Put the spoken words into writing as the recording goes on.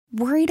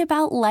Worried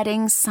about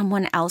letting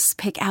someone else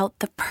pick out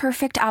the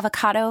perfect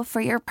avocado for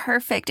your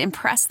perfect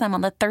impress them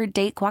on the third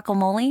date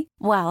guacamole?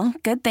 Well,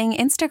 good thing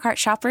Instacart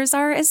shoppers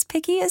are as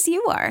picky as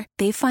you are.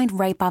 They find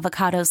ripe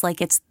avocados like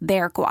it's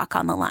their guac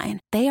on the line.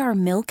 They are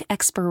milk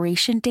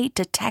expiration date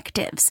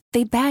detectives.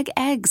 They bag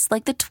eggs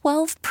like the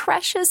 12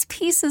 precious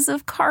pieces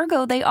of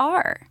cargo they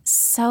are.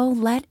 So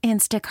let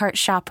Instacart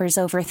shoppers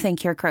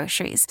overthink your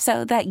groceries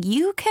so that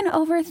you can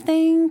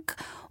overthink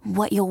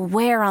what you'll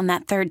wear on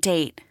that third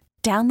date.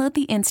 Download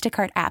the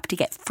Instacart app to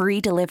get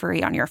free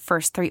delivery on your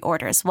first 3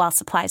 orders while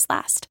supplies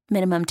last.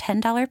 Minimum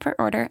 $10 per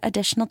order.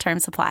 Additional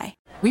terms apply.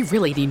 We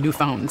really need new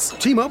phones.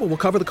 T-Mobile will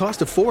cover the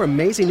cost of 4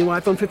 amazing new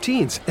iPhone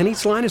 15s, and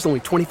each line is only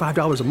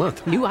 $25 a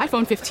month. New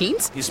iPhone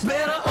 15s? It's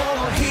better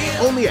over here.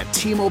 Only at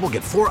T-Mobile,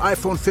 get 4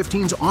 iPhone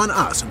 15s on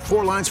us and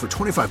 4 lines for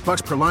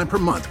 $25 per line per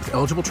month with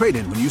eligible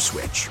trade-in when you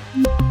switch.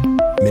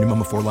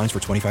 Minimum of 4 lines for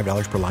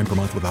 $25 per line per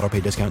month with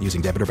autopay discount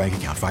using debit or bank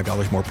account.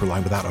 $5 more per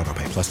line without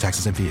autopay, plus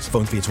taxes and fees.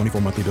 Phone fee at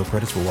 24 monthly bill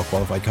credits for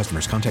well-qualified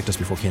customers. Contact us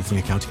before canceling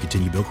account to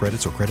continue bill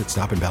credits or credit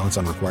stop and balance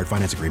on required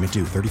finance agreement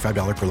due.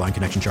 $35 per line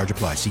connection charge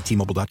applies. See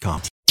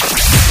T-Mobile.com.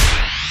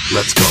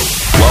 Let's go.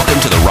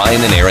 Welcome to the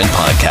Ryan and Erin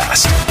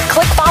podcast.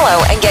 Click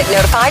follow and get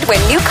notified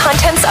when new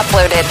content's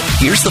uploaded.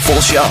 Here's the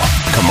full show,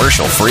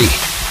 commercial free.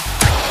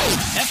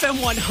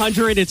 FM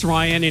 100, it's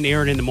Ryan and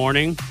Erin in the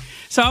morning.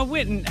 So I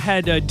went and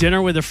had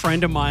dinner with a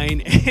friend of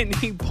mine, and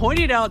he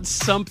pointed out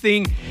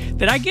something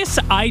that I guess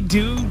I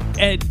do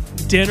at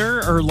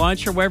dinner or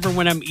lunch or wherever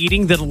when I'm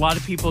eating that a lot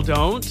of people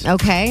don't.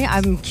 Okay,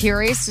 I'm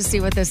curious to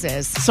see what this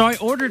is. So I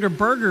ordered a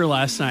burger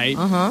last night,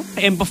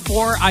 and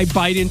before I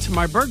bite into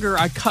my burger,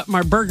 I cut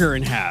my burger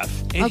in half.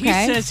 And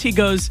he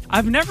goes,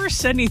 I've never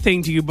said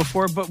anything to you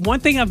before, but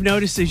one thing I've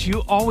noticed is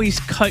you always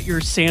cut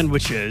your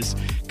sandwiches.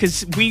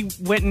 Because we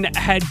went and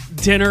had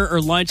dinner or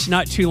lunch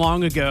not too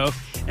long ago,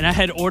 and I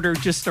had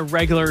ordered just a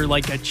regular,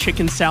 like a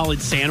chicken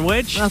salad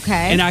sandwich.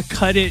 Okay. And I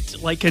cut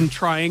it like in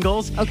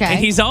triangles. Okay. And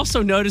he's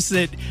also noticed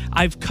that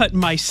I've cut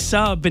my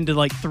sub into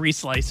like 3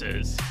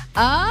 slices.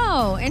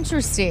 Oh,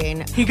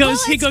 interesting. He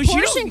goes,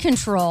 portion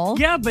control.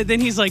 Yeah, but then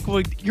he's like,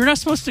 well, you're not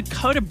supposed to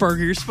cut a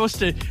burger. You're supposed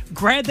to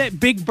grab that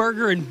big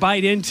burger and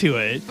bite into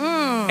it.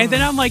 And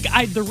then I'm like,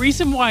 the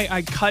reason why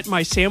I cut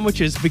my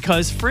sandwiches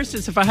because, for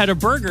instance, if I had a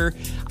burger,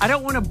 I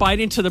don't want to bite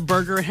into the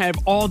burger and have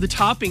all the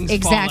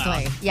toppings fall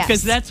out. Yes.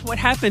 Because that's what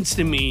happens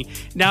to me.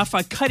 Now, if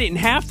I cut it in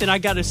half, then I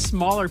got a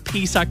smaller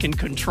piece I can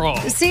control.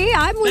 See,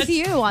 I'm with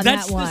you on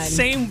that one. That's the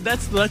same.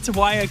 That's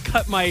why I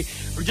cut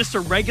just a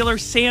regular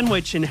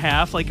sandwich in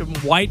half, like a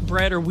white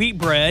bread or wheat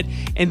bread,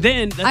 and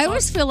then I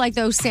always feel like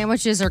those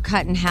sandwiches are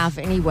cut in half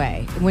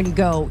anyway when you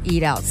go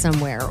eat out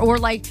somewhere, or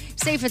like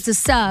say if it's a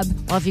sub,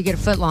 well, if you get a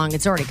foot long,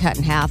 it's already cut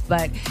in half.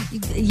 But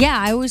yeah,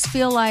 I always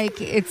feel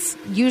like it's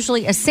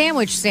usually a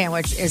sandwich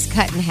is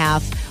cut in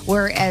half,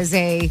 whereas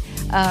a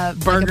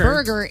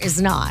burger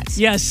is not.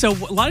 Yeah, so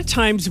a lot of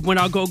times when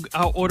I'll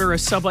order a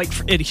sub like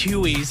at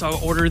Huey's,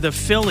 I'll order the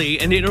Philly,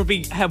 and it'll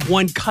have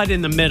one cut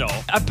in the middle.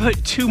 I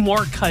put 2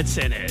 more cuts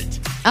in it.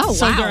 Oh,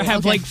 so wow. So I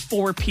have like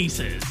 4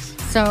 pieces.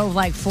 So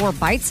like 4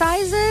 bite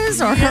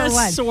sizes or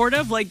what? Sort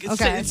of. Like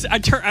okay. I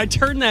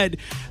turn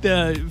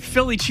the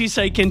Philly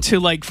cheesesteak into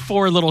like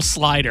 4 little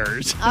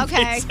sliders.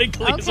 Okay.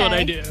 Basically is what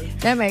I do.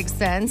 That makes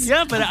sense.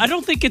 Yeah, but I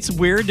don't think it's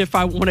weird if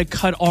I want to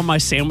cut all my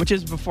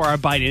sandwiches before I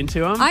bite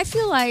into them. I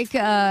feel like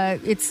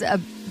it's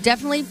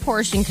definitely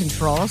portion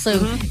control,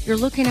 so you're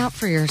looking out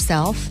for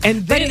yourself.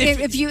 But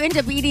if you end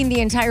up eating the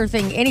entire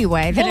thing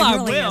anyway, then it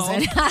really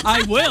isn't.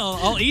 I will.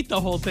 I'll eat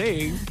the whole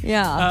thing.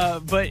 Yeah.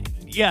 But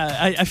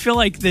yeah, I feel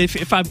like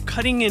if I'm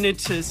cutting it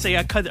into, say,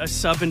 I cut a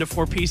sub into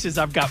 4 pieces,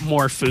 I've got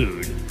more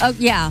food. Oh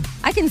yeah,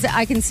 I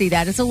can see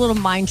that. It's a little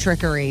mind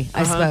trickery,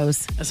 I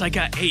suppose. It's like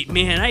I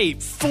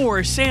ate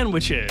 4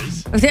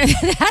 sandwiches.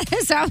 That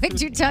is how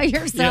you tell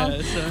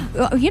yourself.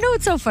 Yeah, You know,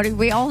 it's so funny.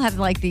 We all have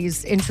like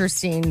these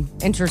interesting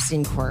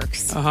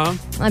quirks.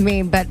 I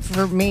mean, but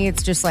for me,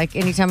 it's just like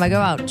anytime I go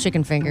out,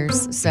 chicken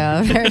fingers.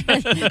 So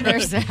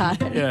there's that.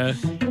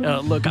 Yeah.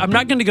 Look, I'm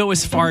not going to go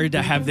as far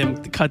to have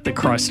them cut the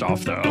crust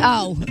off, though.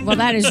 Oh, well,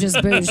 that is just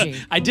bougie.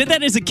 I did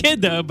that as a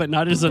kid, though, but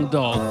not as an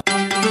adult.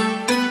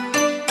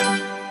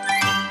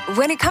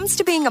 When it comes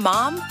to being a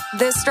mom,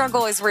 the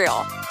struggle is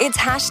real. It's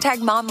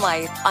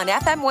 #MomLife on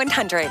FM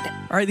 100.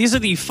 All right, these are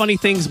the funny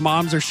things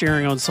moms are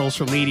sharing on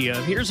social media.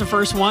 Here's the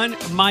first one.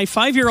 My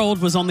 5-year-old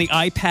was on the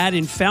iPad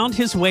and found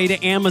his way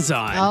to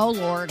Amazon. Oh,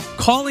 Lord.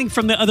 Calling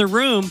from the other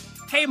room,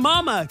 hey,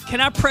 Mama, can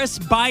I press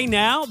buy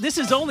now? This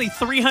is only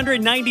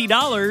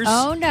 $390.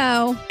 Oh,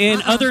 no.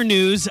 In other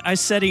news, I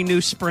set a new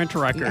sprint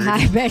record.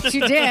 I bet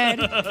you did.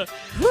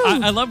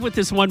 I love what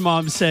this one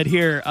mom said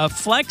here.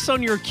 Flex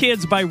on your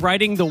kids by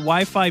writing the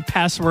Wi-Fi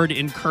password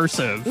in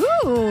cursive.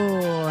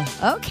 Ooh,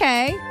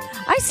 okay.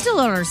 I still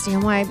don't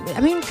understand why.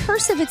 I mean,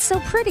 cursive, it's so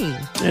pretty.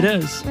 It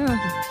is.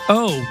 Yeah.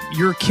 Oh,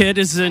 your kid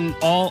is in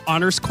all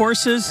honors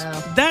courses?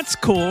 Oh. That's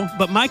cool,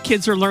 but my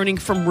kids are learning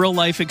from real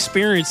life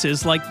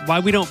experiences, like why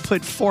we don't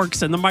put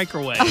forks in the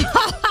microwave.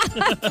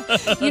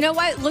 You know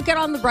what? Look at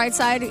on the bright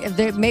side.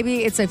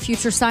 Maybe it's a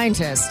future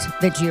scientist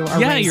that you are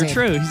raising. Yeah, you're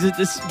true.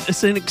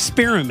 It's an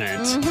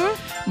experiment.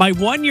 Mm-hmm. My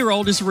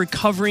 1-year-old is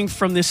recovering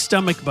from this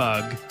stomach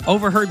bug.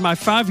 Overheard my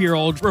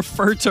 5-year-old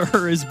refer to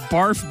her as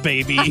Barf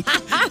Baby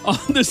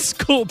on the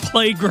school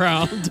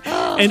playground.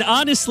 And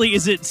honestly,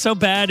 is it so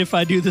bad if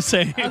I do the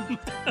same?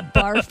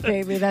 Barf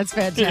Baby. That's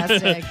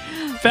fantastic.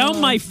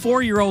 Found my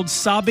 4-year-old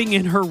sobbing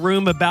in her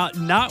room about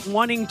not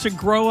wanting to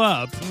grow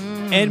up.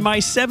 And my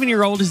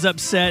 7-year-old is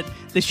upset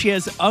that she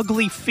has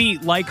ugly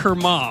feet like her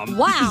mom.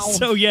 Wow.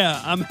 So, yeah,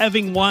 I'm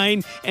having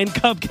wine and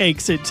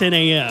cupcakes at 10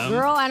 a.m.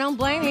 Girl, I don't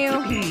blame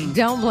you.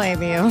 Don't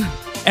blame you.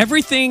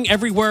 Everything,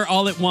 Everywhere,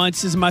 All at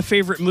Once is my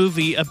favorite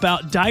movie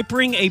about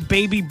diapering a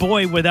baby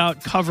boy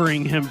without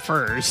covering him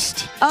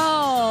first.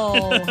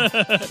 Oh,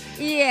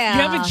 yeah.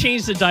 You haven't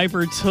changed the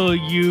diaper until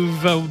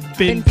you've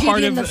been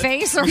part peed of in the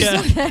face or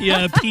something?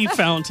 Yeah, pee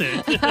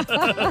fountain.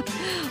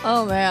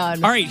 Oh,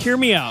 man. All right, hear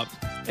me out.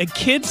 A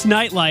kid's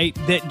nightlight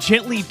that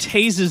gently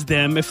tases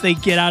them if they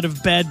get out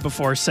of bed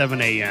before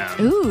 7 a.m.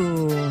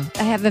 Ooh,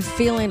 I have a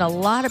feeling a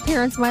lot of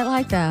parents might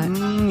like that.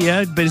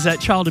 Yeah, but is that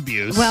child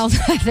abuse? Well,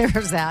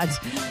 there's that.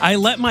 I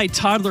let my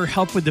toddler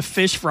help with the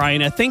fish fry,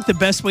 and I think the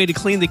best way to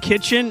clean the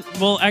kitchen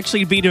will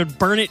actually be to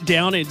burn it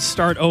down and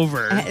start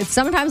over.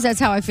 Sometimes that's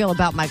how I feel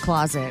about my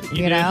closet,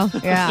 you know?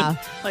 Yeah.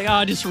 Like,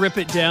 I'll just rip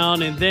it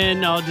down, and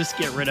then I'll just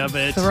get rid of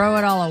it. Throw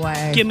it all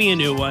away. Give me a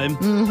new one.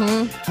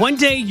 Mm-hmm. One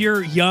day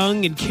you're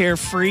young and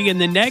carefree,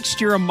 and the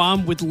next you're a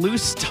mom with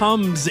loose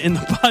Tums in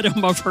the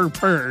bottom of her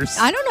purse.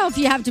 I don't know if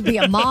you have to be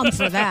a mom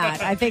for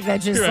that. I think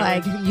that's just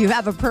Right. like you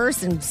have a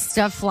purse and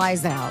stuff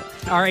flies out.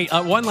 All right,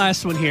 one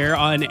last one here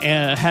on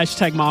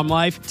hashtag Mom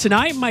Life.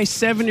 Tonight, my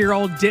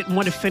 7-year-old didn't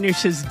want to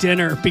finish his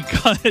dinner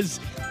because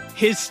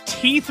his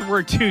teeth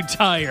were too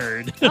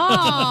tired.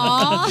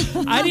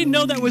 Aww. I didn't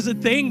know that was a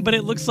thing, but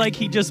it looks like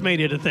he just made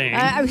it a thing.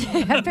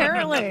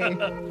 Apparently.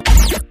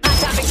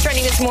 Topics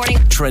trending this morning.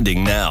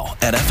 Trending now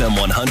at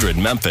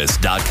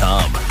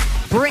FM100Memphis.com.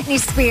 Britney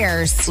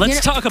Spears.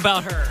 Let's talk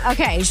about her.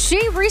 Okay,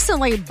 she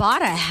recently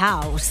bought a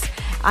house.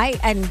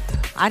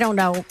 I don't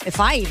know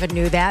if I even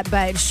knew that,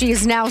 but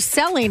she's now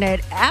selling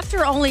it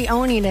after only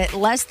owning it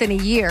less than a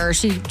year.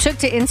 She took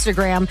to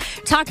Instagram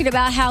talking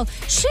about how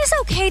she's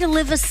okay to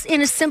live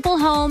in a simple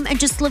home and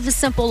just live a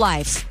simple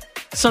life.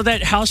 So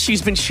that house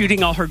she's been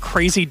shooting all her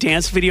crazy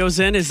dance videos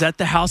in, is that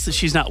the house that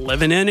she's not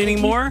living in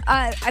anymore?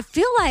 I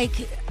feel like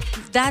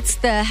that's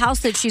the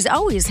house that she's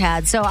always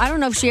had. So I don't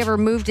know if she ever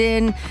moved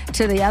in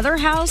to the other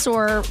house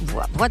or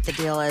what the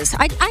deal is.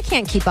 I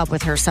can't keep up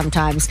with her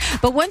sometimes.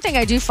 But one thing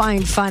I do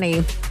find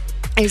funny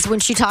is when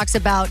she talks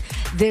about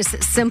this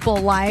simple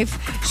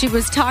life. She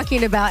was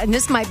talking about, and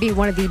this might be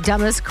one of the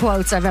dumbest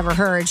quotes I've ever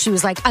heard. She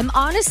was like, I'm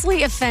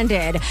honestly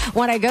offended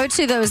when I go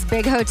to those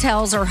big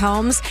hotels or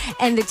homes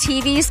and the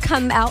TVs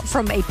come out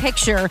from a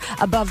picture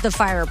above the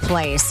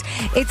fireplace.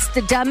 It's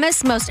the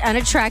dumbest, most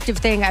unattractive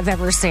thing I've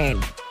ever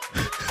seen.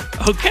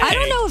 Okay. I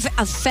don't know if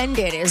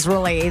offended is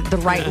really the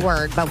right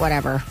word, but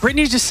whatever.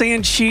 Brittany's just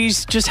saying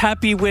she's just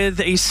happy with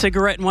a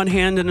cigarette in one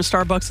hand and a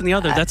Starbucks in the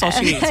other. That's all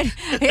she needs.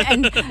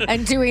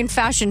 and doing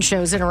fashion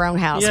shows in her own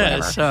house.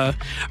 Yes. All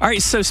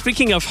right. So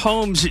speaking of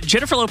homes,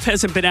 Jennifer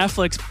Lopez and Ben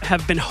Affleck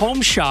have been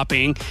home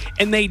shopping,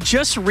 and they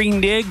just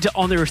reneged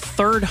on their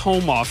third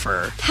home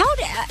offer.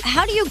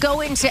 How do you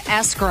go into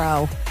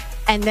escrow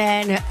and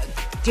then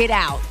get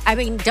out? I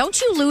mean, don't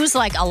you lose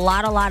like a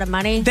lot of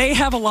money? They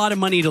have a lot of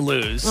money to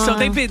lose. So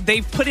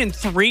they've put in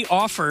 3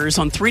 offers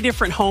on 3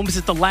 different homes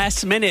at the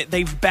last minute.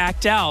 They've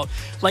backed out.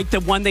 Like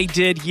the one they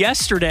did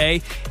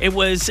yesterday, it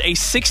was a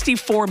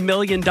 $64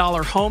 million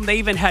home. They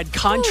even had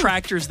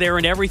contractors there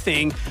and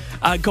everything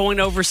going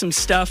over some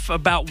stuff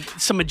about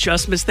some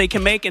adjustments they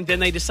can make, and then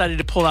they decided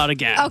to pull out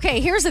again.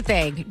 Okay, here's the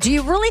thing. Do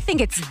you really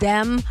think it's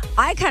them?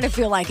 I kind of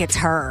feel like it's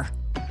her.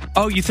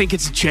 Oh, you think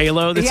it's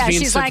J-Lo that's being...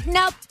 she's like,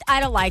 nope, I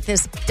don't like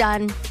this.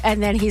 Done.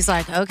 And then he's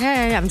like,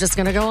 okay, I'm just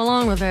going to go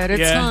along with it.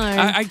 It's fine.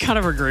 I kind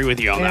of agree with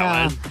you on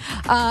that one.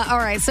 All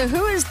right, so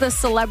who is the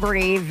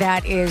celebrity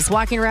that is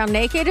walking around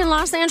naked in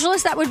Los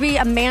Angeles? That would be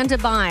Amanda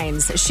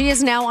Bynes. She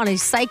is now on a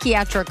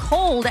psychiatric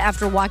hold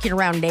after walking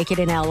around naked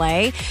in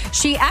L.A.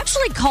 She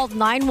actually called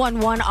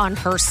 911 on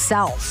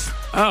herself.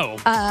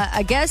 Oh.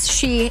 I guess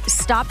she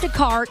stopped a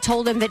car,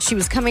 told him that she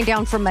was coming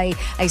down from a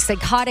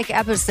psychotic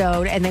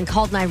episode, and then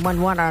called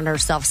 911 on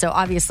herself. So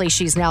obviously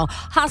she's now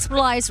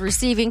hospitalized,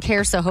 receiving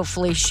care, so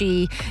hopefully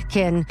she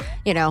can,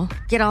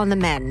 get on the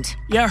mend.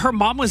 Yeah, her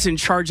mom was in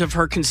charge of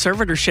her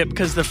conservatorship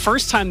because the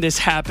first time this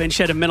happened,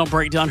 she had a mental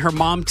breakdown. Her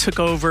mom took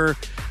over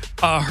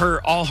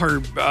all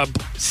her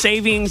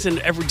savings and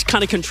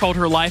kind of controlled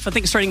her life, I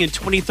think starting in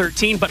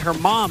 2013, but her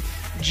mom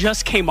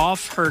just came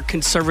off her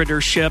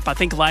conservatorship, I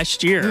think,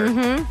 last year.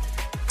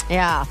 Mm-hmm.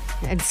 Yeah.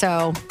 And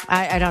so,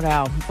 I don't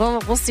know.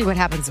 We'll see what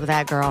happens with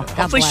that girl. God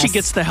Hopefully she bless.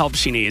 gets the help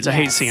she needs. I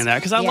hate seeing that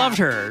because I loved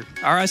her.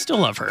 Or I still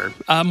love her.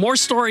 More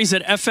stories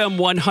at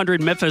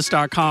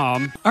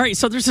fm100memphis.com. All right,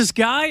 so there's this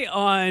guy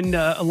on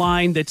a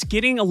line that's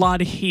getting a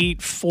lot of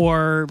heat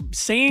for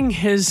saying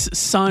his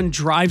son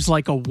drives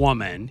like a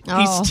woman.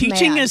 He's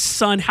teaching his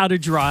son how to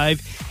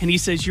drive, and he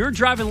says, "You're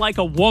driving like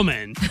a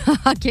woman."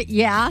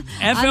 Yeah.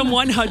 FM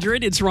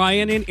 100, it's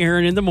Ryan and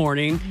Erin in the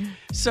morning.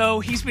 So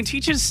he's been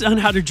teaching his son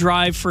how to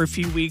drive for a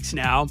few weeks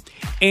now,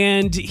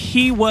 and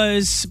he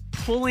was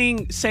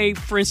pulling, say,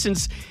 for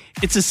instance,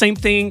 it's the same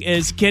thing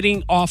as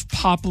getting off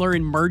Poplar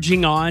and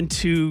merging on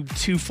to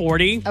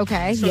 240.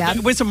 Okay, so yeah.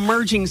 It was a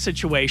merging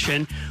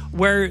situation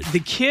where the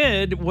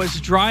kid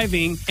was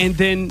driving, and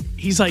then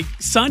he's like,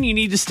 "Son, you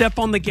need to step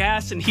on the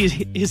gas," and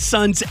his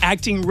son's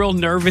acting real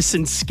nervous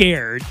and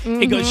scared.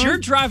 He goes, "You're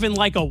driving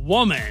like a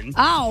woman."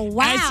 Oh,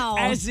 wow.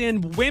 As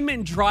in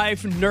women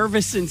drive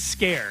nervous and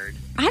scared.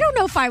 I don't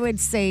know if I would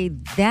say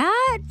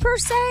that per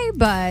se,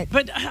 but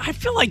I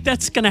feel like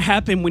that's going to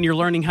happen when you're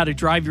learning how to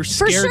drive. You're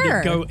scared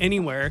to go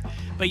anywhere.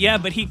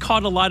 But he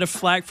caught a lot of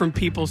flack from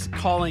people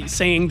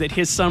saying that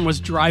his son was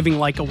driving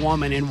like a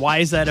woman, and why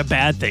is that a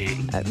bad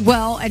thing?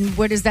 Well, and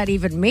what does that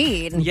even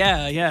mean?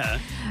 Yeah.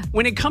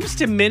 When it comes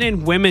to men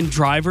and women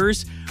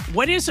drivers,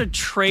 what is a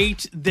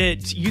trait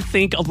that you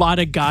think a lot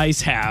of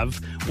guys have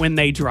when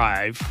they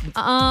drive?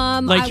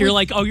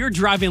 You're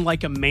driving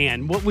like a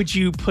man. What would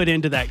you put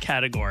into that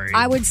category?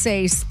 I would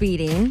say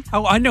speeding.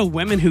 Oh, I know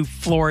women who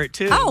floor it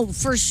too. Oh,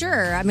 for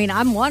sure. I mean,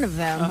 I'm one of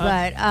them.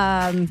 But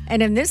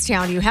and in this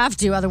town, you have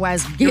to,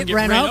 otherwise get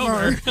run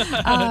over.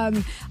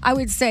 I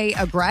would say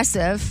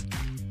aggressive.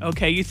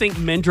 Okay, you think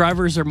men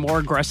drivers are more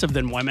aggressive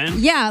than women?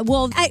 Yeah,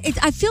 well,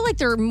 I feel like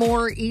they're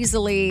more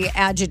easily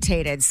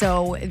agitated,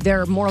 so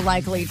they're more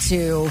likely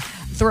to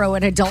throw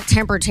an adult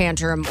temper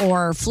tantrum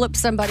or flip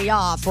somebody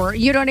off, or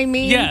you know what I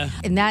mean? Yeah.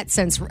 In that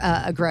sense,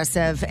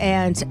 aggressive.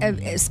 And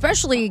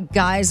especially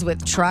guys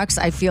with trucks,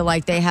 I feel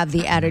like they have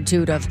the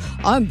attitude of,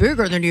 "I'm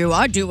bigger than you,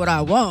 I do what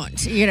I want,"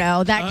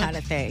 that kind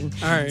of thing.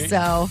 All right.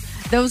 So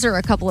those are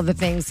a couple of the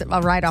things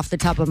right off the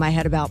top of my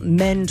head about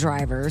men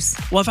drivers.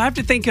 Well, if I have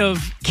to think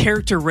of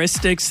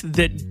characteristics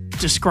that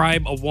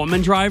describe a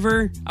woman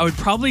driver, I would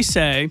probably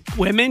say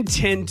women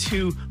tend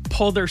to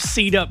pull their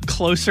seat up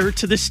closer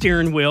to the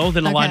steering wheel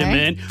than a lot of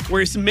men,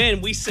 whereas men,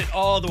 we sit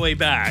all the way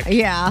back.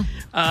 Yeah.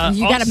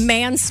 You got a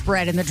man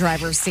spread in the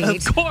driver's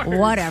seat. Of course.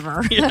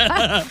 Whatever.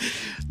 Yeah.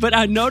 But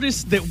I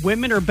noticed that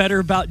women are better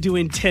about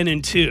doing 10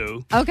 and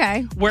 2.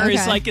 Okay.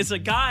 Whereas, as a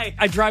guy,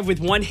 I drive with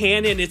one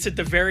hand and it's at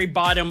the very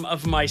bottom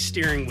of my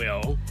steering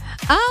wheel.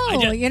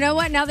 Oh, you know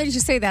what? Now that you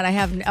say that, I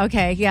haven't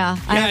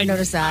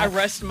noticed that. I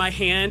rest my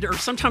hand, or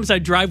sometimes I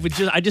drive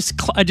with I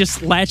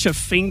just latch a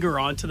finger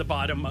onto the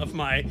bottom of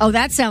my. Oh,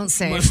 that sounds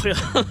safe.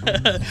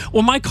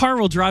 Well, my car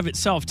will drive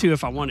itself too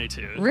if I wanted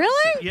to.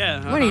 Really?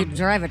 Yeah. What do you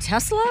drive, a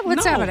Tesla?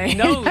 What's happening?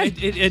 No,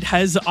 it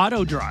has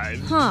auto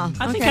drive. Huh?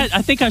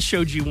 I think I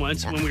showed you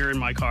once when we were in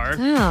my car.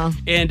 Oh.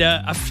 And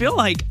I feel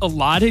like a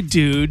lot of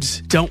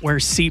dudes don't wear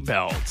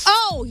seatbelts.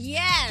 Oh,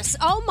 yes.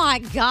 Oh, my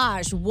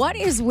gosh. What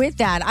is with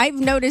that? I've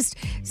noticed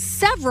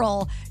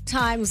several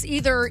times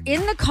either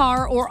in the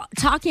car or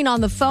talking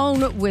on the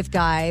phone with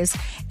guys,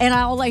 and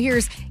all I hear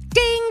is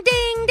ding,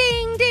 ding,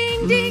 ding,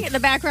 ding, ding in the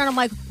background. I'm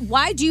like,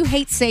 why do you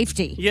hate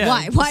safety?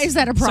 Yeah. Why is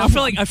that a problem?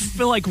 So I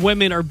feel like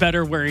women are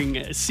better wearing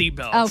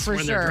seatbelts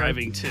when they're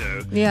driving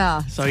too.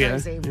 Yeah. So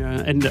crazy.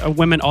 yeah. And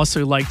women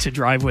also like to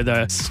drive with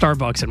a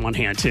Starbucks in one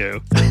hand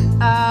too.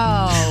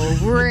 Oh,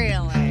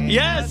 really?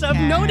 Yes, okay.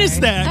 I've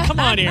noticed that. Come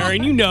on,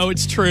 Erin. You know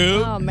it's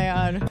true. Oh,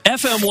 man.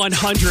 FM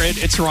 100,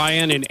 it's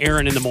Ryan and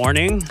Erin in the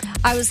morning.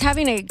 I was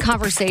having a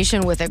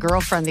conversation with a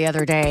girlfriend the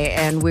other day,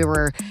 and we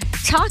were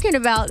talking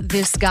about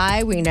this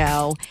guy we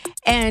know,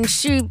 and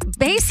she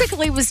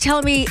basically was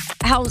telling me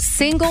how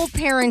single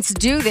parents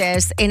do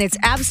this, and it's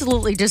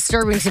absolutely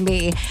disturbing to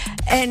me.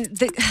 And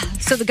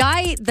so the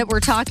guy that we're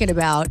talking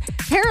about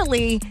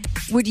apparently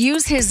would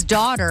use his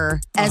daughter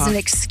as an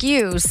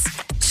excuse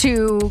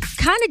to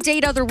kind of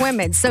date other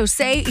women. So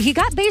say he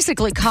got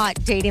basically caught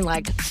dating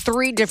like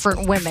 3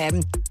 different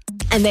women,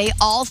 and they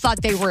all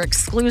thought they were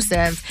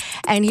exclusive.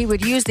 And he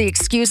would use the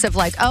excuse of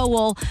like, oh,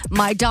 well,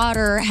 my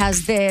daughter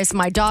has this,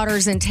 my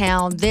daughter's in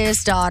town,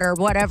 this daughter,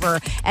 whatever.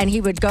 And he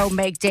would go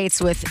make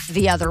dates with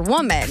the other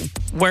woman.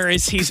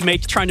 Whereas he's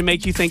trying to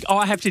make you think, oh,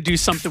 I have to do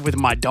something with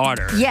my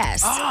daughter.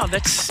 Yes. Oh,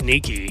 that's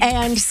sneaky.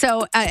 And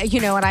so,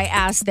 and I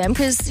asked them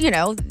because,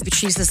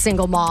 she's a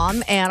single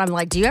mom. And I'm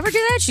like, do you ever do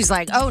that? She's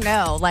like, oh,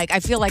 no. Like,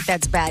 I feel like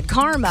that's bad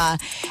karma.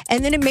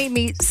 And then it made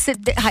me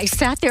I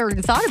sat there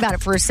and thought about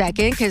it for a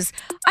second because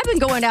I've been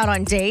going out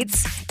on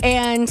dates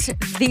and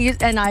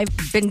I've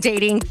been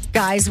dating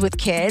guys with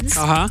kids.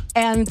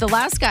 And the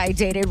last guy I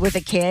dated with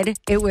a kid,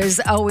 it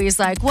was always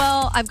like,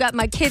 well, I've got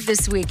my kid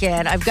this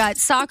weekend. I've got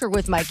soccer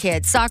with my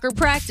kid, soccer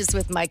practice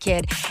with my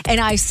kid.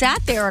 And I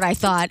sat there and I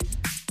thought,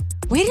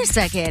 wait a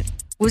second.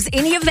 Was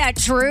any of that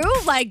true?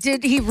 Like,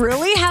 did he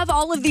really have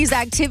all of these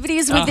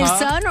activities with his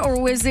son,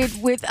 or was it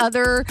with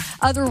other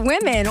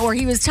women, or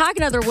he was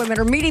talking to other women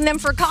or meeting them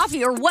for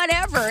coffee or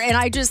whatever? And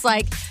I just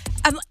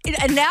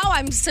and now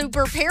I'm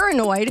super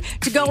paranoid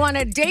to go on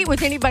a date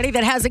with anybody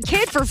that has a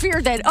kid for fear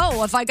that,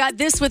 if I got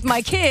this with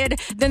my kid,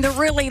 then they're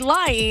really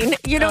lying.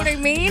 You know what I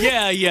mean?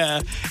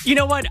 Yeah. You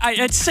know what?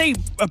 I'd say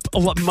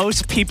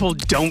most people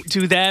don't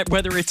do that,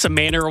 whether it's a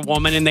man or a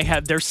woman and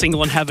they're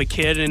single and have a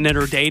kid and then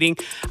are dating.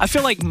 I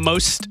feel like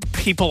most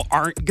people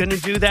aren't going to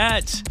do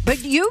that.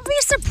 But you'd be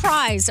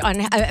surprised on,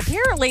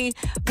 apparently,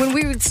 when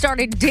we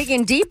started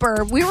digging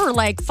deeper, we were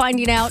like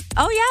finding out,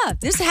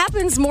 this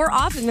happens more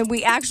often than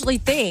we actually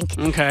think.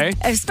 Okay.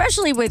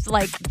 Especially with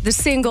like the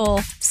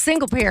single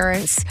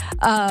parents.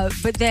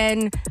 But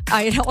then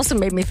it also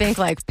made me think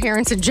like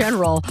parents in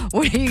general,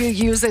 what do you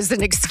use as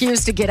an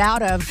excuse to get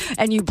out of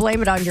and you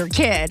blame it on your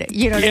kid?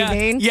 You know what I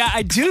mean? Yeah,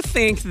 I do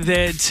think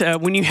that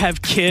when you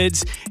have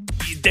kids,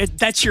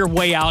 that's your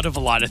way out of a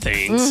lot of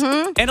things.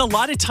 Mm-hmm. And a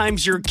lot of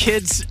times your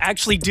kids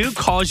actually do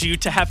cause you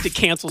to have to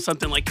cancel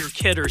something, like your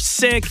kid are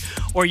sick,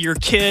 or your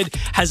kid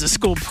has a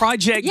school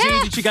project due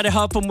that you got to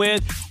help them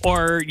with,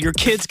 or your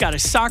kid's got a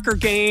soccer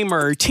game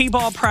or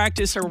t-ball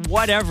practice or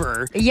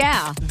whatever.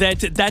 Yeah.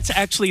 That's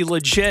actually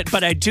legit.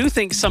 But I do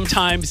think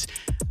sometimes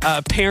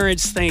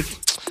parents think,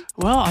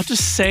 well, I'll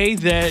just say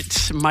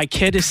that my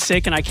kid is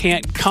sick and I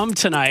can't come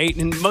tonight,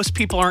 and most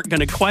people aren't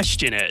going to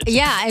question it.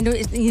 Yeah, and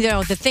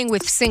the thing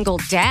with single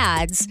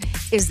dads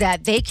is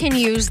that they can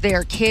use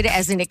their kid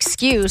as an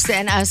excuse,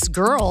 and us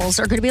girls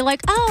are going to be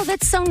like, oh,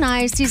 that's so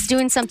nice, he's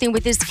doing something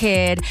with his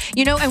kid,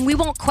 and we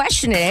won't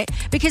question it,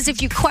 because if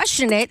you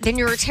question it, then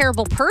you're a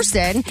terrible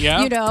person,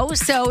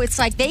 so it's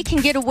like they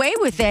can get away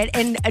with it,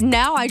 and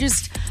now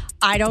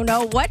I don't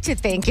know what to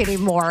think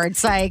anymore.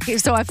 It's like,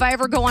 so if I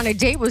ever go on a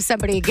date with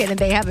somebody again and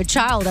they have a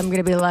child, I'm going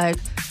to be like,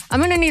 I'm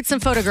going to need some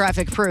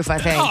photographic proof, I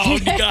think. Oh,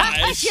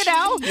 gosh.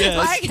 Yes.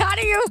 Like, how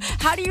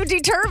do you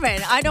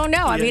determine? I don't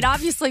know. I mean,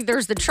 obviously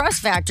there's the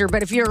trust factor,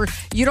 but if you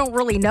don't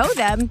really know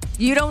them,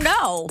 you don't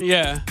know.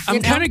 Yeah.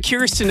 I'm kind of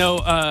curious to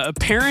know,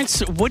 parents,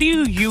 what do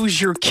you use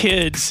your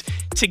kids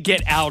to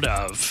get out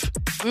of?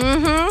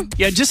 Mm-hmm.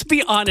 Yeah, just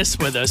be honest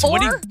with us.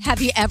 Or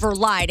have you ever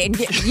lied? And,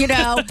 I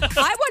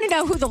want to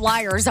know who the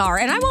liars are.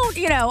 And I won't,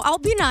 I'll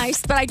be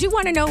nice, but I do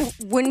want to know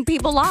when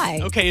people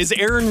lie. Okay, is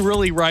Erin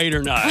really right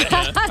or not?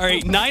 All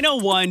right,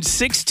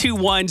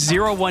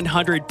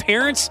 901-621-0100.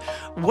 Parents,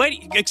 what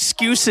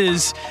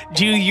excuses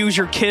do you use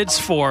your kids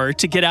for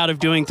to get out of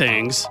doing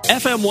things?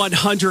 FM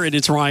 100,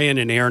 it's Ryan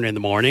and Erin in the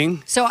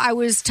morning. So I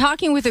was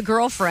talking with a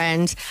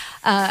girlfriend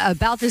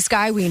about this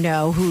guy we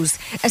know who's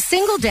a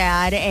single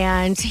dad,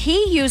 and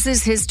he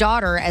uses his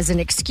daughter as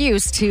an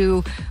excuse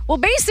to,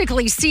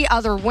 basically see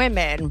other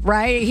women,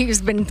 right? He's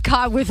been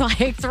caught with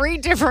like 3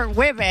 different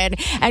women,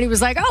 and he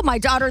was like, oh, my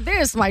daughter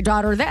this, my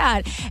daughter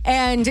that.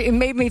 And it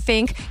made me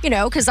think,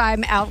 because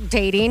I'm out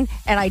dating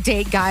and I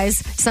date guys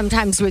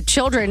sometimes with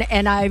children,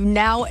 and I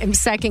now am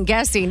second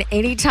guessing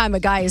anytime a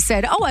guy has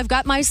said, oh, I've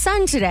got my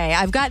son today,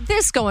 I've got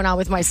this going on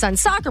with my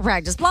son's soccer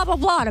practice, blah, blah,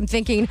 blah. And I'm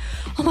thinking,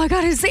 oh my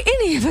God, is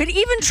any of it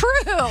even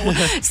true?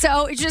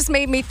 So it just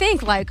made me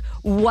think, like,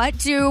 what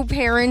do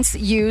parents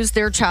use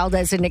their child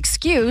as an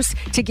excuse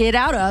to get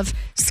out of,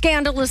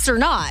 scandalous or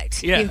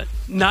not? Yeah.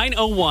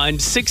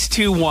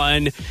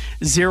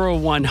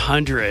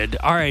 901-621-0100.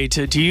 All right.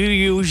 Do you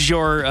use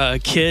your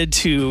kid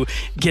to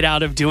get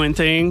out of doing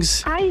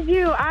things? I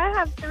do. I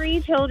have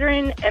 3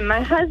 children, and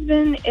my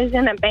husband is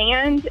in a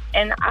band,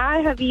 and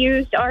I have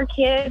used our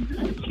kids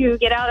to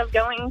get out of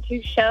going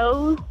to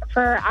shows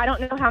for I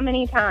don't know how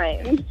many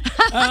times.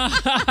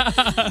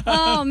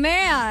 Oh,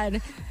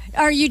 man.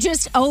 Are you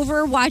just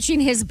over watching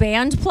his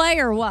band play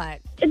or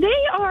what?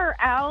 They are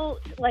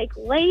out like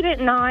late at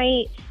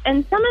night,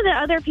 and some of the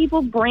other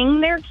people bring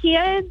their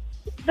kids,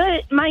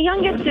 but my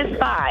youngest is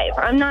 5.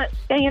 I'm not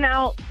staying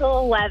out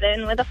till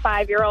 11 with a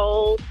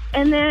 5-year-old.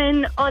 And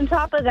then on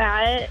top of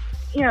that,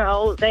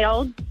 they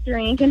all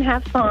drink and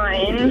have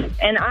fun,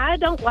 and I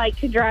don't like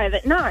to drive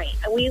at night.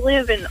 We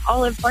live in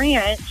Olive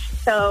Branch,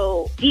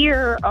 so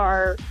deer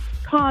are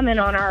common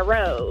on our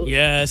road.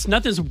 Yes,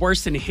 nothing's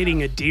worse than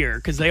hitting a deer,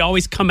 because they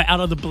always come out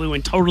of the blue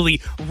and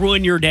totally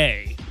ruin your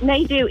day.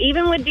 They do,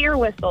 even with deer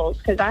whistles,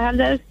 because I have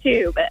those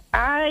too. But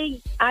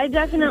I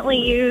definitely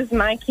use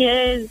my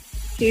kids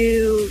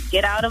to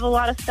get out of a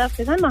lot of stuff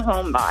because I'm a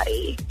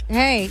homebody.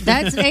 Hey,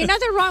 ain't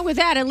nothing wrong with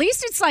that. At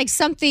least it's like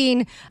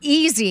something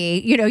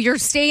easy. You're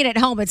staying at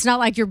home. It's not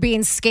like you're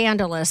being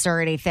scandalous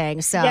or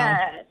anything. So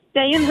yeah,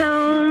 staying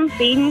home,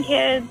 feeding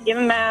kids,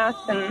 giving baths,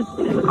 and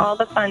all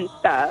the fun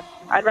stuff.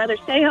 I'd rather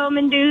stay home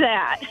and do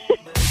that.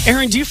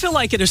 Erin, do you feel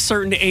like at a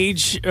certain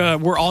age,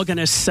 we're all going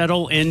to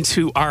settle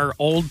into our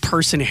old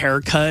person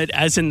haircut,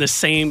 as in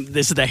this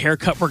is the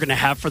haircut we're going to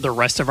have for the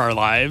rest of our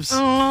lives?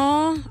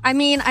 Aww. Well, I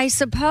mean, I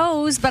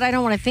suppose, but I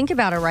don't want to think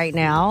about it right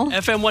now.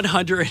 FM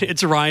 100,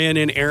 it's Ryan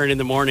and Erin in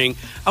the morning.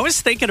 I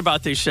was thinking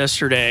about this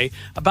yesterday,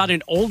 about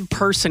an old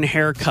person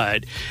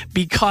haircut,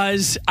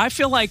 because I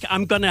feel like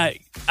the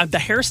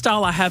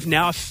hairstyle I have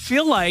now, I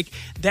feel like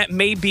that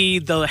may be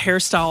the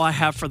hairstyle I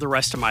have for the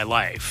rest of my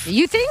life.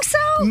 You think so?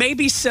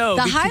 Maybe so.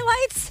 The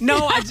highlights?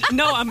 No,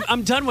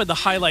 I'm done with the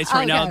highlights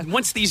right now.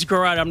 Once these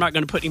grow out, I'm not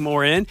going to put any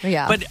more in.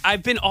 Yeah. But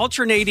I've been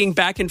alternating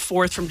back and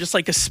forth from just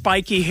like a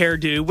spiky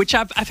hairdo, which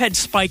I've had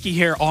spiky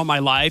hair all my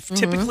life,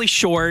 typically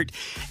short.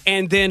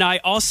 And then I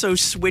also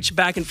switch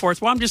back and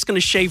forth. Well, I'm just going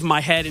to shave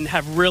my head and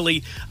have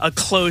really a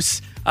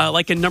close,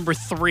 like a number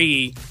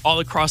 3 all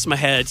across my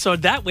head. So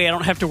that way I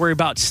don't have to worry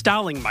about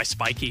styling my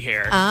spiky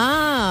hair.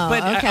 Oh,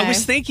 but okay. I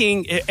was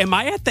thinking, am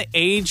I at the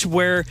age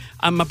where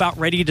I'm about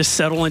ready to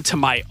settle into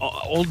my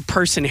old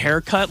person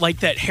haircut?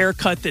 Like that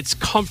haircut that's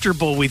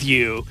comfortable with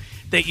you,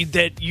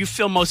 that you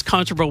feel most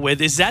comfortable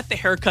with? Is that the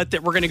haircut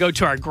that we're going to go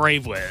to our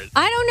grave with?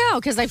 I don't know,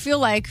 because I feel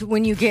like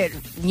when you get,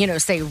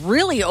 say,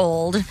 really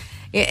old,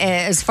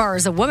 as far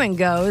as a woman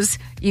goes,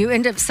 you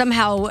end up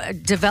somehow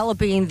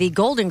developing the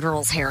Golden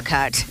Girls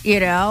haircut,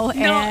 No,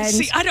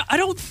 see, I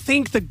don't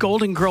think the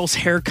Golden Girls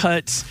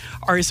haircuts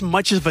are as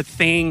much of a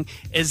thing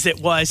as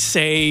it was,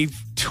 say,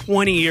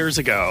 20 years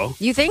ago.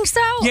 You think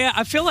so? Yeah,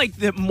 I feel like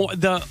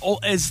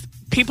as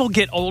people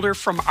get older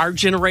from our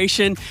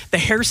generation, the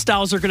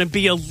hairstyles are going to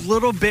be a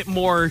little bit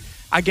more,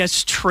 I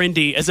guess,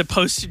 trendy, as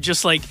opposed to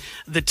just like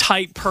the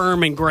tight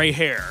perm and gray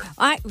hair.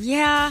 I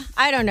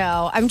don't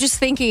know. I'm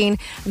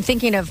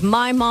thinking of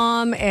my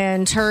mom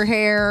and her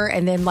hair,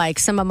 and then like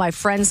some of my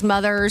friends'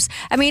 mothers.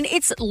 I mean,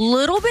 it's a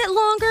little bit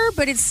longer,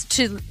 but it's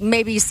to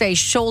maybe say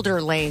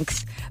shoulder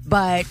length.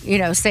 But,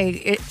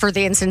 for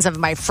the instance of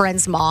my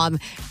friend's mom,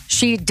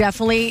 she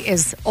definitely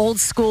is old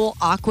school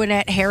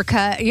Aquanet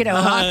haircut,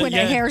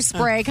 Aquanet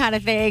hairspray kind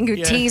of thing, who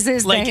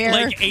teases the hair.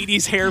 Like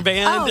 80s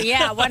hairband. Oh,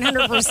 yeah,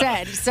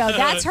 100%. So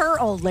that's her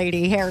old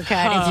lady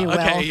haircut, if you will.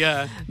 Okay,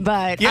 yeah.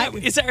 But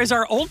is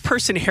our old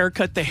person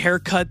haircut the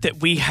haircut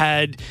that we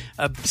had,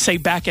 say,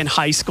 back in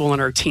high school in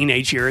our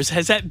teenage years?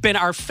 Has that been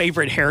our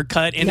favorite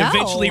haircut? And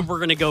eventually we're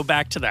going to go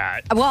back to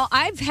that. Well,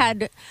 I've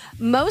had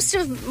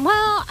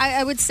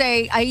I would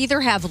say I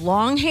either have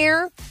long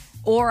hair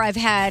or I've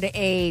had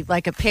a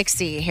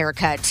pixie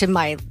haircut to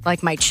my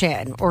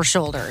chin or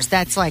shoulders.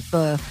 That's like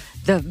the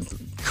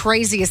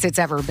craziest it's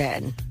ever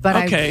been.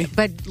 But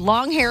but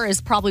long hair is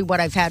probably what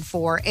I've had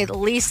for at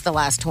least the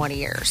last 20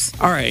 years.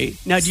 All right.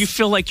 Now, do you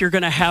feel like you're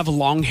going to have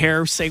long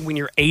hair, say, when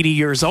you're 80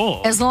 years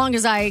old? As long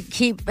as I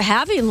keep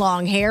having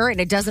long hair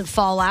and it doesn't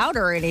fall out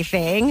or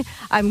anything,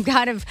 I'm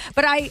kind of.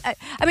 But I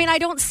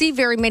don't see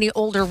very many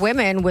older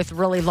women with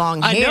really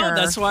long hair. I know.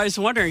 That's why I was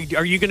wondering,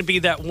 are you going to be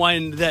that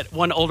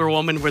one older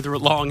woman with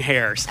long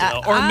hair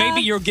still? Or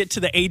maybe you'll get to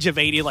the age of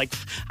 80, like,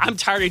 I'm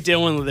tired of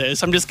dealing with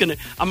this. I'm going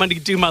to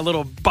do my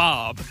little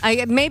bob.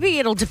 Maybe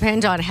it'll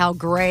depend on how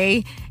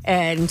gray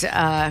and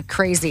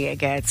crazy it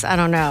gets. I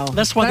don't know.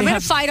 That's why I'm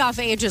going to fight off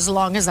age as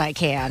long as I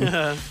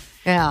can.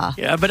 Yeah.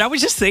 Yeah, but I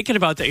was just thinking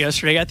about that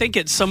yesterday. I think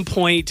at some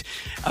point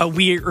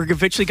we are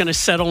eventually going to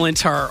settle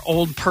into our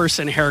old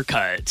person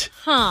haircut.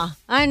 Huh.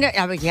 I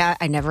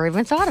never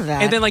even thought of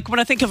that. And then, like, when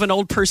I think of an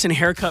old person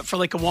haircut for,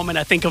 like, a woman,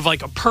 I think of,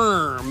 like, a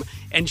perm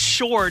and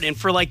short. And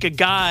for, like, a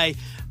guy,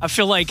 I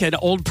feel like an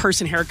old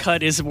person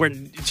haircut is where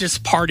it's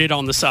just parted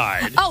on the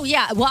side. Oh,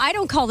 yeah. Well, I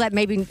don't call that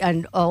maybe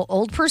an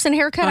old person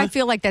haircut. I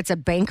feel like that's a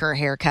banker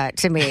haircut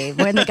to me.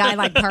 When the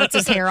guy parts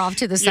his hair off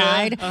to the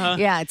side.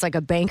 Yeah, it's like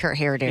a banker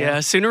hairdo. Yeah,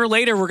 sooner or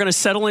later, we're going to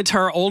settle into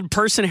our old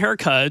person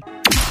haircut.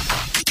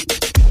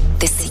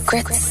 The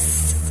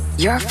secrets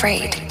you're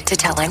afraid to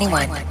tell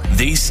anyone.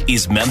 This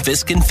is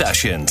Memphis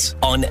Confessions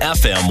on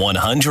FM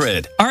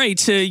 100. All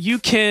right, you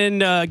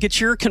can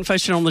get your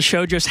confession on the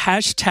show. Just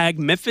hashtag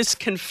Memphis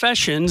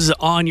Confessions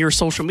on your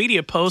social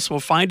media posts. We'll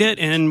find it,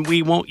 and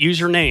we won't use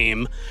your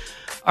name.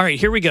 All right,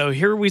 here we go.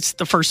 Here's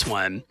the first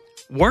one.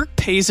 Work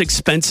pays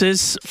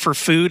expenses for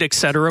food,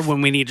 etc.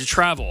 when we need to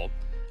travel.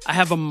 I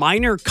have a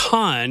minor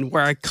con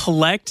where I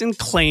collect and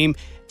claim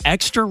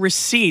extra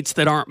receipts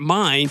that aren't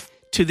mine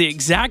to the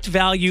exact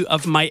value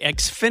of my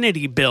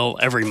Xfinity bill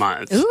every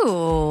month.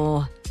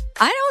 Ooh.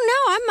 I don't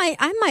know.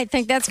 I might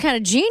think that's kind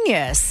of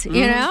genius,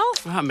 you know?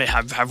 I may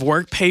have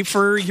work pay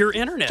for your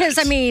internet. Because,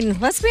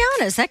 let's be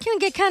honest, that can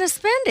get kind of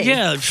spendy.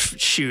 Yeah,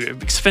 shoot.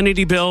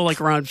 Xfinity bill,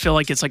 feel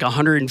like it's like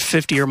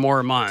 $150 or more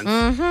a month.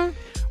 Mm-hmm.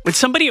 When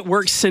somebody at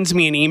work sends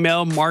me an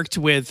email marked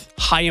with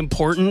high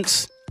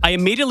importance, I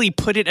immediately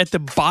put it at the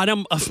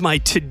bottom of my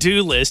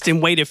to-do list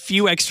and wait a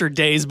few extra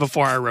days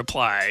before I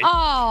reply.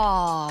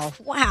 Oh,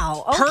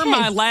 wow. Okay. Per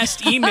my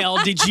last email,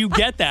 did you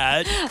get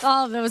that?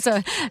 Oh,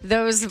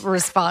 those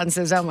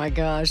responses. Oh, my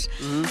gosh.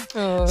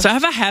 Mm-hmm. So I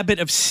have a habit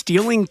of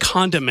stealing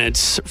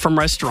condiments from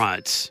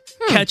restaurants.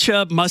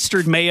 Ketchup,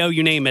 mustard, mayo,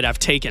 you name it, I've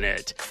taken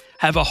it.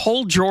 Have a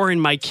whole drawer in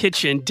my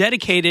kitchen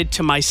dedicated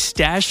to my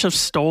stash of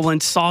stolen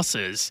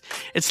sauces.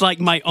 It's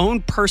like my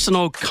own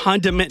personal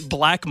condiment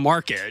black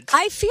market.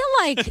 I feel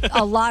like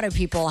a lot of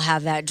people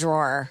have that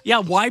drawer. Yeah,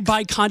 why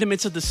buy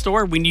condiments at the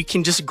store when you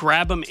can just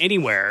grab them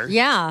anywhere?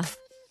 Yeah.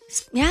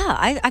 Yeah,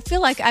 I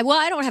feel like, I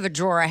don't have a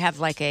drawer. I have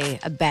like a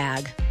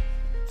bag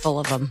full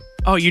of them.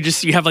 Oh, you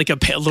have like a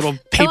little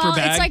paper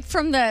bag? It's like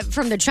from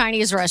the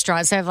Chinese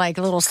restaurants. They have like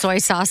little soy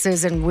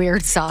sauces and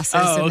weird sauces.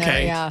 Oh, in okay.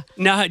 there, yeah.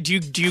 Now, do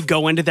you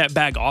go into that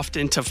bag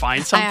often to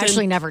find something? I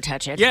actually never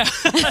touch it. Yeah.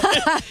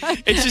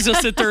 It's just, I'll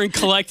sit there and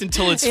collect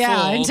until it's full.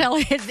 Yeah, until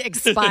it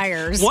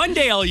expires. One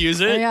day I'll use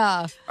it.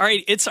 Yeah. All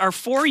right, it's our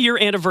 4-year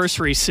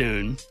anniversary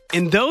soon.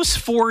 In those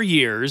 4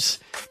 years,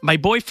 my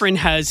boyfriend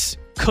has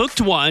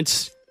cooked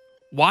once,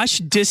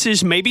 washed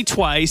dishes maybe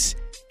twice,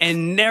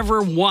 and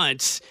never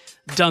once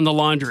done the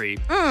laundry.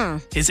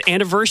 His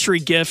anniversary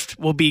gift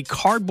will be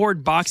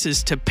cardboard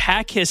boxes to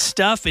pack his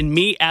stuff and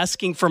me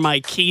asking for my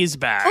keys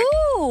back.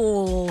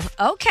 Ooh,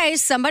 okay.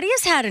 Somebody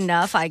has had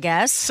enough, I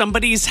guess.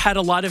 Somebody's had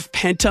a lot of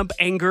pent-up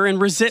anger and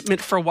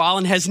resentment for a while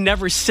and has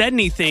never said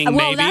anything,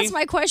 Well, maybe. that's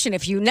my question.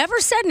 If you never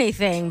said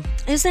anything,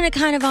 isn't it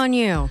kind of on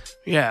you?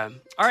 Yeah.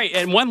 All right,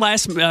 and one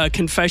last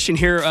confession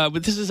here.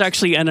 This is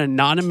actually an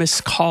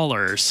anonymous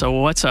caller, so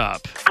what's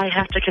up? I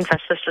have to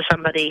confess this to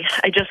somebody.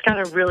 I just got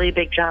a really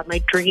big job,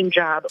 my dream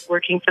job,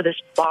 working for this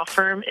law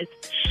firm. It's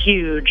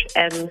huge,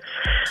 and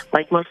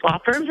like most law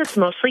firms, it's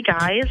mostly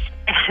guys,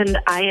 and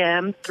I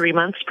am 3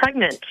 months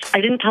pregnant.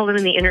 I didn't tell them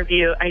in the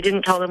interview. I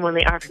didn't tell them when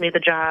they offered me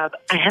the job.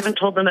 I haven't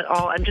told them at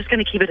all. I'm just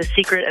going to keep it a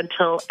secret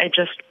until I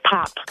just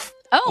pop.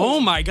 Oh,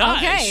 my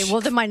gosh. Okay.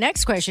 Well, then my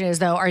next question is,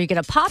 though, are you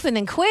going to pop and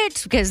then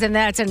quit? Because then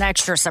that's an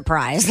extra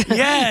surprise.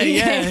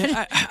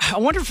 Yeah. I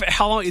wonder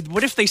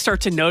what if they start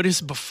to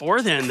notice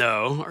before then,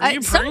 though?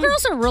 Some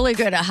girls are really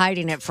good at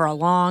hiding it for a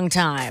long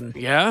time.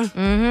 Yeah?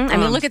 Mm-hmm. I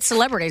mean, look at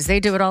celebrities.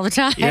 They do it all the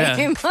time.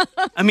 Yeah.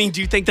 I mean,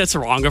 do you think that's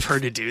wrong of her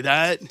to do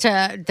that?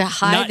 To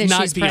hide that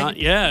she's pregnant?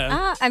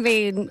 Yeah. I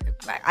mean,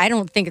 I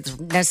don't think it's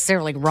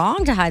necessarily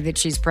wrong to hide that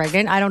she's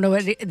pregnant. I don't know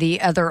what the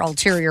other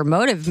ulterior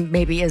motive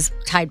maybe is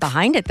tied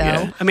behind it, though. Yeah.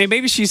 I mean,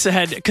 maybe she's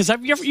had, because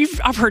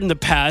I've heard in the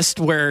past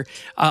where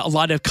a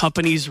lot of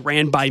companies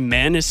ran by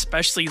men,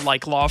 especially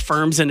like law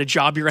firms, and a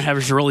job you're going to have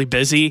is really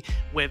busy.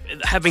 With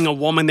having a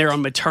woman there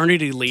on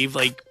maternity leave,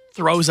 like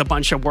throws a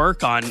bunch of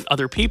work on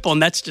other people,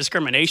 and that's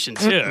discrimination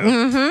too.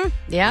 Mm-hmm.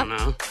 Yeah. I don't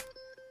know.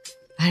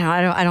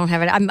 I don't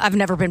have it. I've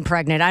never been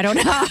pregnant. I don't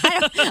know.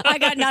 I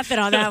got nothing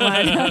on that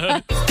one.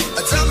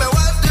 Tell me,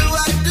 what do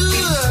I do?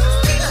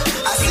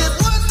 I said,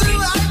 what do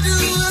I do?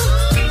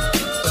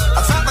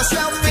 I find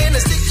myself in a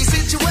sticky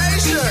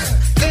situation.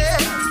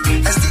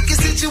 Yeah, a sticky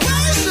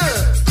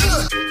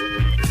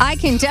situation. I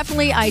can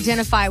definitely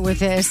identify with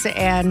this,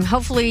 and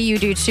hopefully you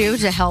do too,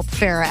 to help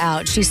Farrah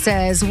out. She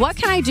says, what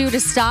can I do to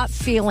stop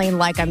feeling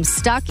like I'm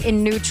stuck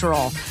in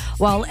neutral?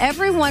 While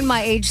everyone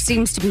my age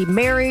seems to be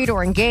married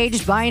or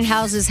engaged, buying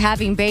houses,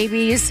 having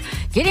babies,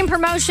 getting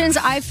promotions,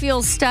 I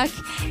feel stuck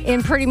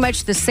in pretty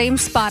much the same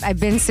spot I've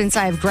been since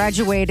I've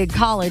graduated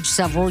college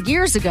several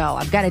years ago.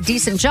 I've got a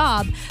decent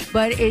job,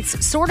 but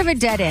it's sort of a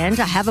dead end.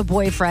 I have a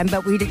boyfriend,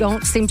 but we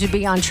don't seem to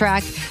be on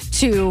track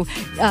to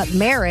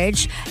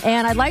marriage.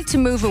 And I'd like to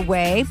move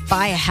away,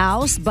 buy a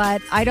house,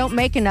 but I don't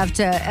make enough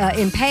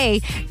in pay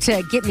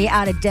to get me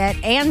out of debt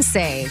and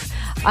save.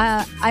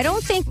 I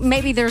don't think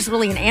maybe there's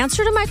really an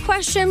answer to my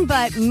question,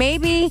 but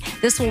maybe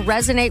this will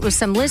resonate with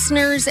some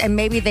listeners, and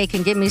maybe they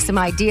can give me some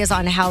ideas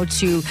on how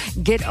to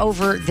get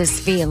over this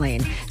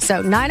feeling.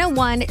 So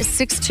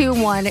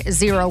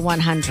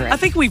 901-621-0100. I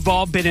think we've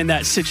all been in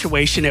that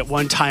situation at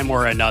one time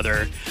or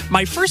another.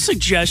 My first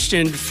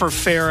suggestion for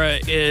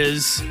Farrah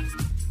is,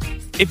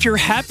 if you're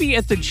happy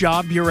at the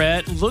job you're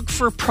at, look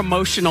for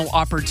promotional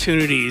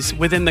opportunities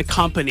within the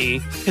company,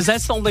 because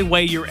that's the only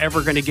way you're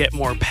ever going to get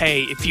more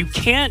pay. If you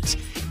can't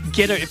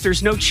if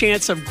there's no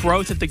chance of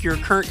growth at your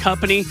current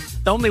company,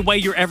 the only way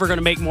you're ever going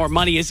to make more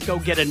money is go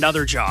get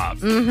another job.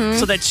 Mm-hmm.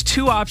 So that's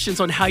two options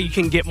on how you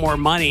can get more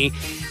money.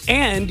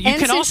 And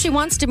since she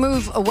wants to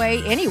move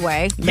away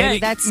anyway, maybe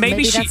that's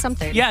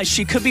something. Yeah,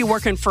 she could be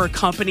working for a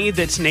company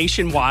that's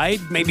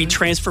nationwide, maybe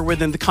transfer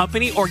within the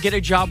company, or get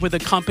a job with a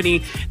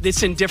company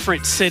that's in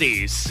different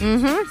cities.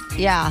 Mm-hmm.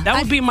 Yeah. That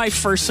would be my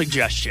first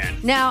suggestion.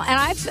 Now, and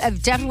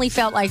I've definitely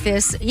felt like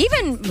this,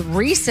 even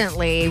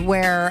recently,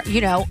 where,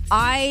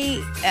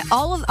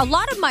 a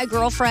lot of my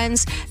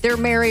girlfriends, they're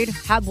married,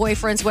 have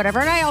boyfriends, whatever,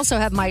 and I also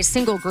have my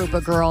single group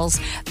of girls,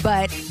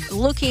 but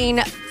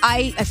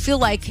I feel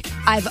like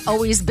I've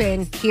always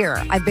been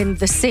here. I've been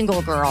the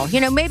single girl.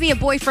 Maybe a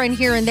boyfriend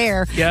here and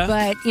there,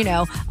 but,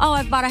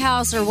 I've bought a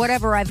house or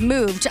whatever, I've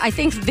moved. I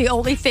think the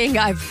only thing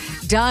I've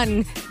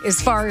done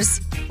as far as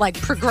like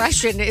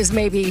progression is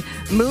maybe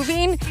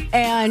moving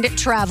and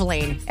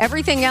traveling.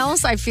 Everything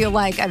else, I feel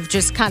like I've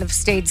just kind of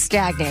stayed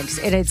stagnant.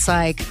 And it's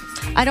like,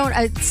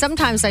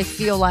 sometimes I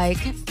feel like,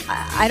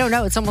 I don't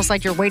know, it's almost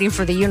like you're waiting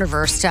for the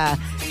universe to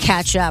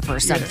catch up or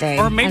something.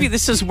 Or maybe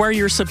this is where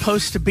you're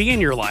supposed to be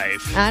in your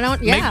life.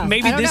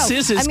 Maybe this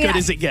is as good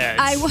as it gets.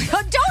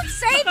 Don't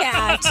say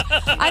that.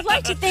 I'd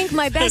like to think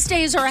my best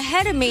days are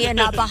ahead of me and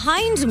not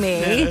behind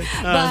me.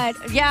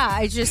 But yeah,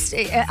 I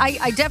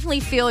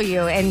definitely feel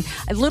you. And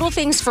little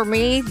things things for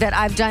me that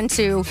I've done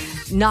to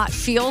not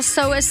feel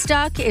so as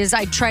stuck is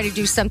I try to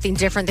do something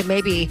different than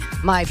maybe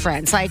my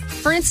friends. Like,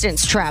 for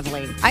instance,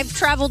 traveling. I've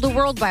traveled the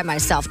world by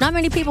myself. Not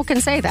many people can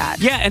say that.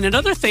 Yeah, and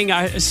another thing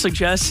I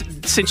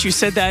suggest, since you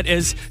said that,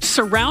 is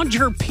surround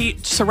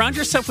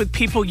yourself with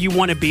people you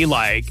want to be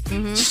like.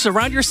 Mm-hmm.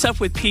 Surround yourself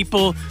with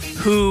people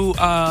who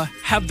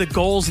have the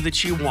goals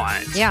that you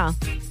want. Yeah.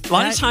 A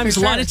lot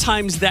of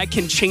times that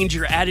can change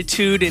your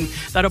attitude, and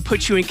that'll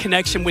put you in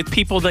connection with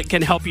people that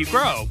can help you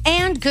grow.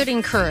 And good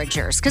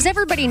encouragers, because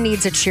everybody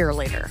needs a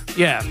cheerleader.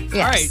 Yeah.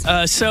 Yes. All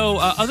right. So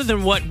other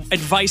than what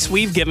advice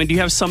we've given, do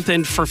you have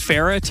something for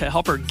Farrah to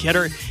help her get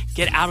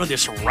out of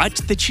this rut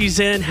that she's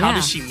in? How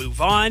does she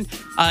move on?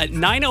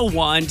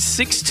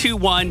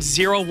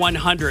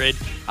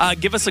 901-621-0100.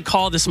 Give us a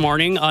call this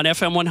morning on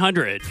FM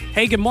 100.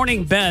 Hey, good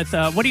morning, Beth.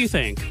 What do you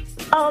think?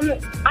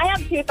 I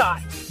have two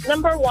thoughts.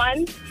 Number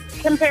one,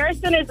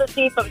 comparison is a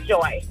thief of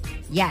joy.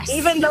 Yes.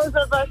 Even those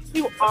of us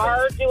who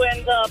are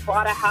doing the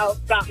bought a house,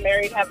 got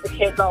married, have the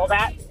kids, all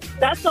that,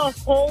 that's a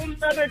whole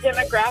other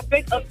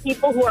demographic of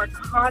people who are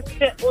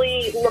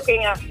constantly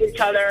looking at each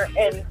other,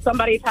 and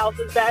somebody's house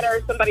is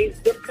better, somebody's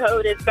zip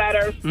code is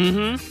better,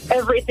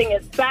 everything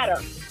is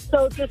better.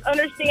 So just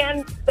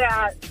understand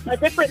that a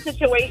different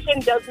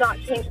situation does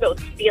not change those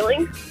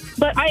feelings.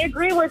 But I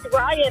agree with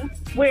Ryan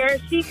where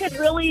she could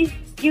really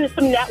use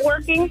some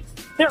networking.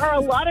 There are a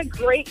lot of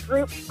great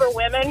groups for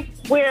women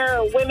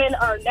where women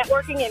are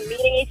networking and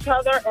meeting each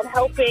other and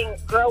helping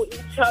grow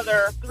each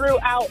other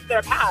throughout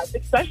their paths,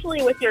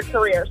 especially with your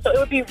career. So it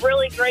would be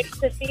really great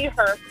to see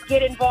her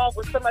get involved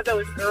with some of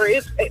those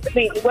groups,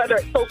 whether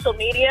it's social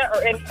media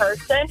or in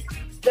person.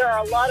 There are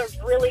a lot of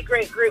really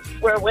great groups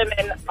where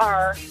women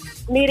are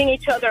meeting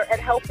each other and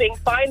helping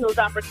find those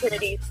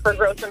opportunities for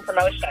growth and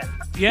promotion.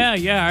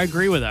 Yeah, I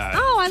agree with that.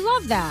 Oh, I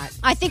love that.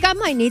 I think I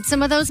might need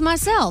some of those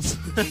myself.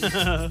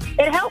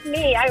 It helped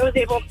me. I was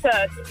able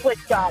to switch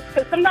jobs.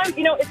 Because sometimes,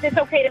 it's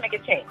okay to make a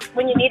change.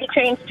 When you need to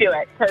change, do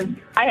it. Because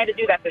I had to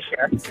do that this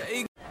year.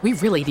 We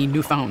really need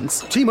new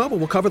phones. T-Mobile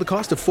will cover the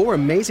cost of 4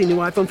 amazing new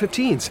iPhone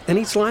 15s, and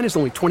each line is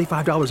only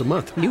 $25 a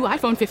month. New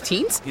iPhone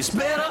 15s? It's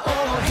better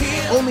over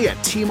here. Only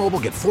at T-Mobile,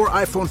 get 4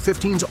 iPhone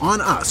 15s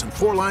on us and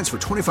 4 lines for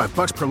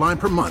 $25 per line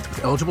per month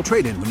with eligible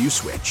trade-in when you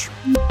switch.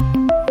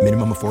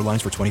 Minimum of 4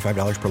 lines for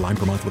 $25 per line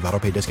per month with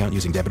autopay discount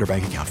using debit or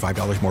bank account.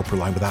 $5 more per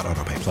line without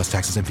autopay, plus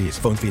taxes and fees.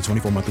 Phone fee at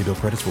 24 monthly bill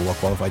credits for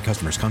well-qualified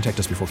customers. Contact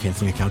us before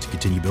canceling account to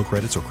continue bill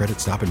credits or credit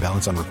stop and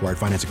balance on required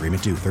finance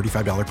agreement due.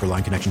 $35 per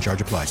line connection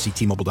charge applies. See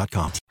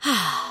T-Mobile.com.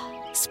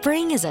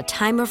 Spring is a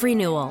time of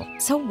renewal,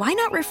 so why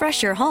not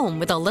refresh your home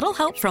with a little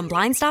help from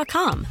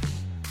Blinds.com?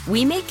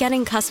 We make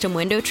getting custom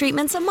window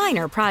treatments a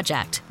minor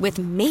project with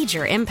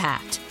major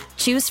impact.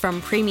 Choose from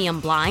premium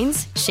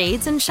blinds,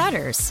 shades, and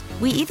shutters.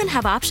 We even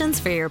have options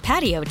for your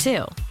patio,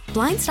 too.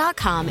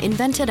 Blinds.com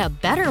invented a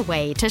better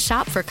way to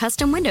shop for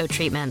custom window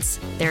treatments.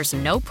 There's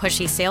no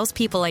pushy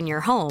salespeople in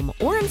your home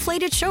or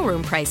inflated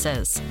showroom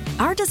prices.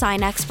 Our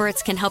design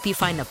experts can help you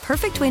find the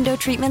perfect window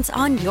treatments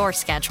on your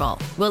schedule.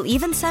 We'll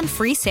even send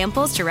free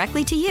samples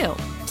directly to you.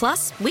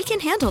 Plus, we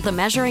can handle the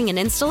measuring and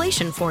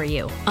installation for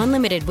you.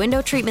 Unlimited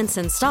window treatments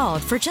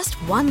installed for just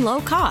one low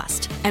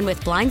cost. And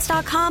with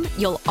Blinds.com,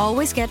 you'll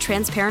always get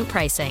transparent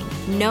pricing.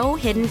 No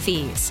hidden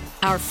fees.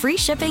 Our free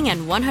shipping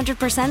and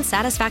 100%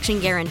 satisfaction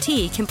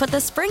guarantee can put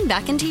the spring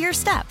back into your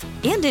step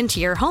and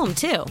into your home,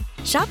 too.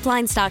 Shop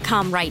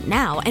Blinds.com right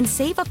now and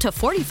save up to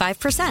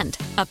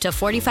 45%. Up to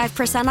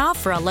 45% off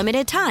for a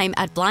limited time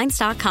at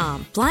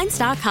Blinds.com.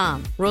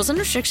 Blinds.com. Rules and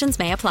restrictions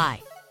may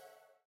apply.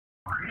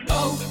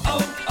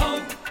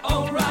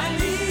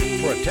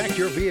 Protect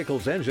your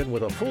vehicle's engine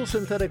with a full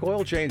synthetic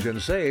oil change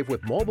and save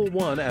with Mobile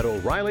One at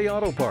O'Reilly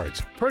Auto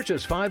Parts.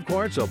 Purchase 5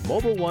 quarts of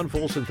Mobile One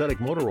full synthetic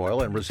motor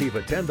oil and receive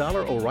a $10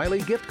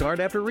 O'Reilly gift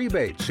card after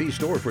rebate. See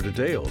store for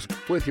details.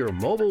 With your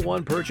Mobile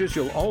One purchase,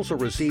 you'll also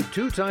receive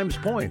 2 times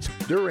points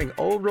during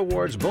O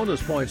Rewards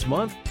Bonus Points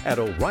Month at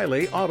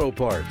O'Reilly Auto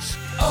Parts.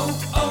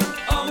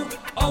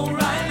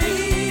 O'Reilly.